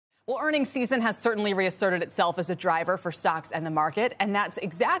Well, earnings season has certainly reasserted itself as a driver for stocks and the market, and that's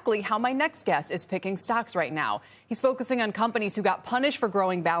exactly how my next guest is picking stocks right now. He's focusing on companies who got punished for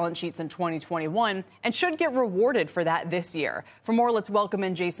growing balance sheets in 2021 and should get rewarded for that this year. For more, let's welcome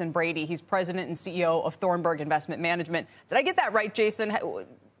in Jason Brady. He's president and CEO of Thornburg Investment Management. Did I get that right, Jason,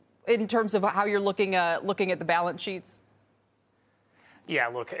 in terms of how you're looking at the balance sheets? Yeah,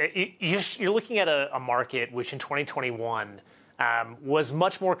 look, you're looking at a market which in 2021 was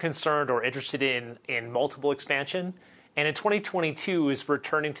much more concerned or interested in multiple expansion. And in 2022 is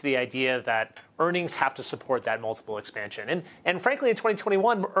returning to the idea that earnings have to support that multiple expansion. And frankly, in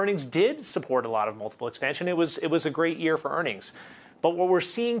 2021, earnings did support a lot of multiple expansion. It was a great year for earnings. But what we're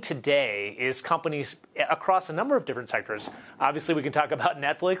seeing today is companies across a number of different sectors. Obviously, we can talk about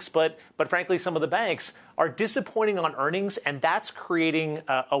Netflix, but frankly, some of the banks are disappointing on earnings, and that's creating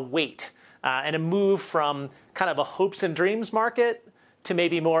a weight and a move from kind of a hopes and dreams market to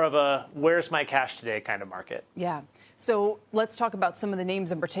maybe more of a where's my cash today kind of market. Yeah. So let's talk about some of the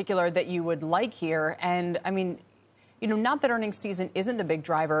names in particular that you would like here. And I mean, not that earnings season isn't a big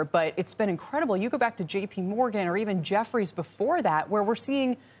driver, but it's been incredible. You go back to JP Morgan or even Jefferies before that, where we're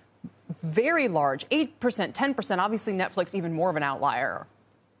seeing very large, 8%, 10%, obviously Netflix even more of an outlier.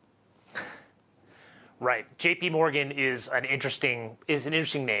 Right. JP Morgan is an interesting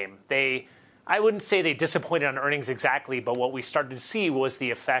name. I wouldn't say they disappointed on earnings exactly, but what we started to see was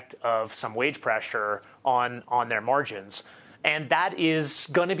the effect of some wage pressure on their margins. And that is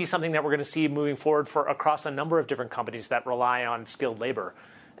going to be something that we're going to see moving forward for across a number of different companies that rely on skilled labor.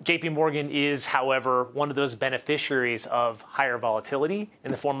 JP Morgan is, however, one of those beneficiaries of higher volatility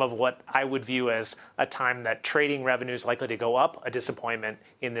in the form of what I would view as a time that trading revenue is likely to go up, a disappointment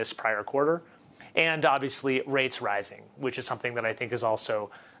in this prior quarter. And obviously rates rising, which is something that I think is also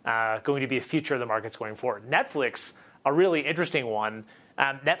going to be a feature of the markets going forward. Netflix, a really interesting one.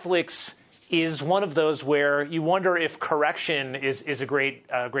 Netflix is one of those where you wonder if correction is a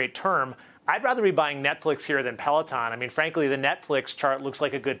great term. I'd rather be buying Netflix here than Peloton. I mean, frankly, the Netflix chart looks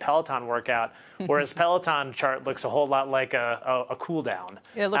like a good Peloton workout, whereas Peloton chart looks a whole lot like a cool down.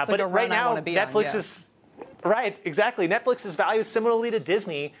 Yeah, it looks like a run right now, I want to be Netflix on, yeah. is right, exactly. Netflix is valued similarly to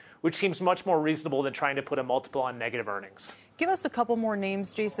Disney, which seems much more reasonable than trying to put a multiple on negative earnings. Give us a couple more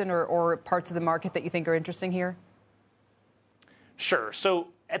names, Jason, or parts of the market that you think are interesting here. Sure. So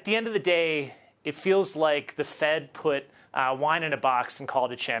at the end of the day, it feels like the Fed put wine in a box and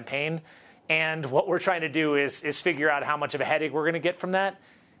called it champagne. And what we're trying to do is figure out how much of a headache we're going to get from that.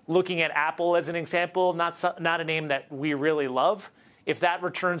 Looking at Apple as an example, not a name that we really love. If that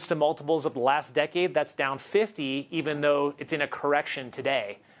returns to multiples of the last decade, that's down 50, even though it's in a correction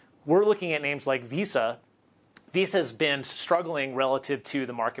today. We're looking at names like Visa. Visa's been struggling relative to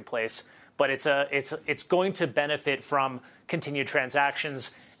the marketplace, but it's going to benefit from continued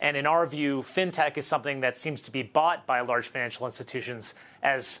transactions. And in our view, fintech is something that seems to be bought by large financial institutions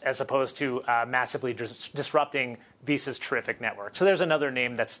as opposed to massively disrupting Visa's terrific network. So there's another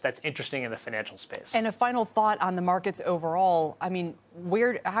name that's interesting in the financial space. And a final thought on the markets overall. I mean,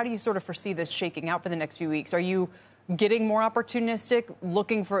 how do you sort of foresee this shaking out for the next few weeks? Are you getting more opportunistic,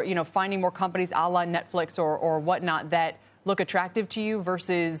 looking for, finding more companies a la Netflix or whatnot that look attractive to you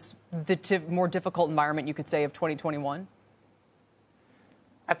versus the more difficult environment, you could say, of 2021?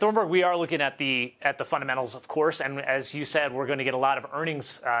 At Thornburg, we are looking at the fundamentals, of course, and as you said, we're going to get a lot of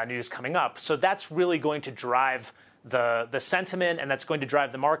earnings news coming up. So that's really going to drive the sentiment, and that's going to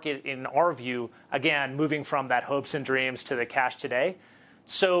drive the market, in our view, again, moving from that hopes and dreams to the cash today.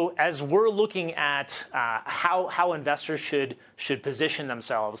 So as we're looking at how investors should position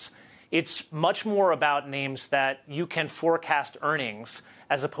themselves, it's much more about names that you can forecast earnings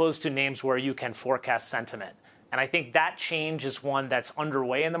as opposed to names where you can forecast sentiment. And I think that change is one that's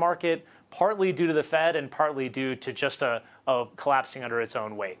underway in the market, partly due to the Fed and partly due to just a collapsing under its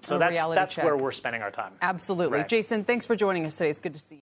own weight. So that's where we're spending our time. Absolutely. Right. Jason, thanks for joining us today. It's good to see you.